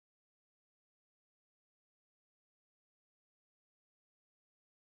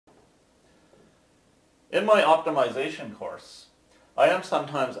In my optimization course, I am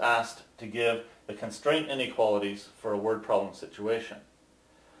sometimes asked to give the constraint inequalities for a word problem situation.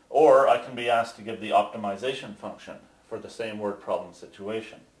 Or I can be asked to give the optimization function for the same word problem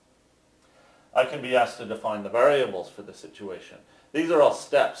situation. I can be asked to define the variables for the situation. These are all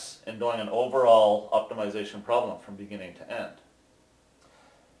steps in doing an overall optimization problem from beginning to end.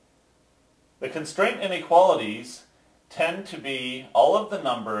 The constraint inequalities tend to be all of the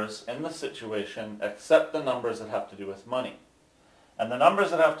numbers in the situation except the numbers that have to do with money. And the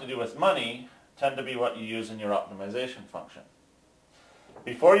numbers that have to do with money tend to be what you use in your optimization function.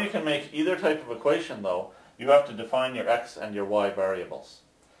 Before you can make either type of equation though, you have to define your x and your y variables.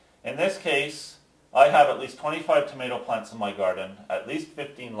 In this case, I have at least 25 tomato plants in my garden, at least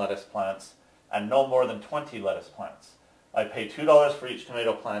 15 lettuce plants, and no more than 20 lettuce plants. I pay $2 for each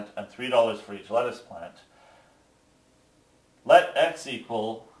tomato plant and $3 for each lettuce plant. Let x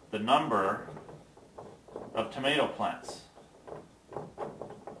equal the number of tomato plants.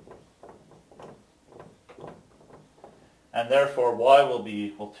 And therefore y will be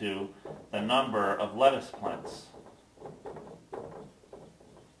equal to the number of lettuce plants.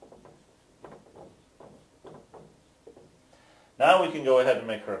 Now we can go ahead and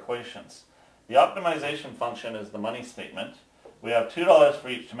make our equations. The optimization function is the money statement. We have $2 for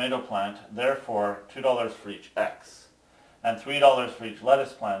each tomato plant, therefore $2 for each x. And $3 for each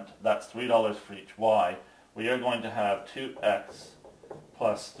lettuce plant, that's $3 for each y. We are going to have 2x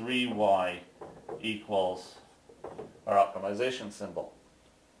plus 3y equals our optimization symbol.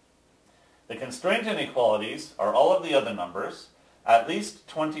 The constraint inequalities are all of the other numbers. At least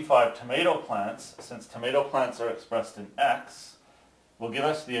 25 tomato plants, since tomato plants are expressed in x, will give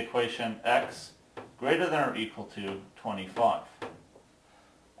us the equation x greater than or equal to 25.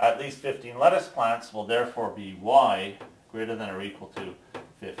 At least 15 lettuce plants will therefore be y greater than or equal to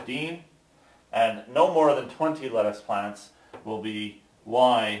 15. And no more than 20 lettuce plants will be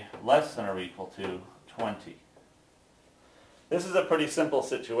y less than or equal to 20. This is a pretty simple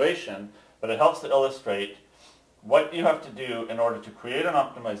situation, but it helps to illustrate what you have to do in order to create an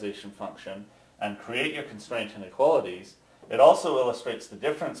optimization function and create your constraint inequalities. It also illustrates the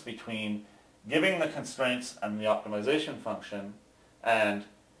difference between giving the constraints and the optimization function and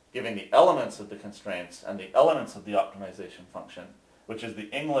giving the elements of the constraints and the elements of the optimization function, which is the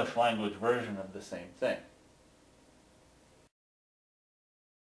English language version of the same thing.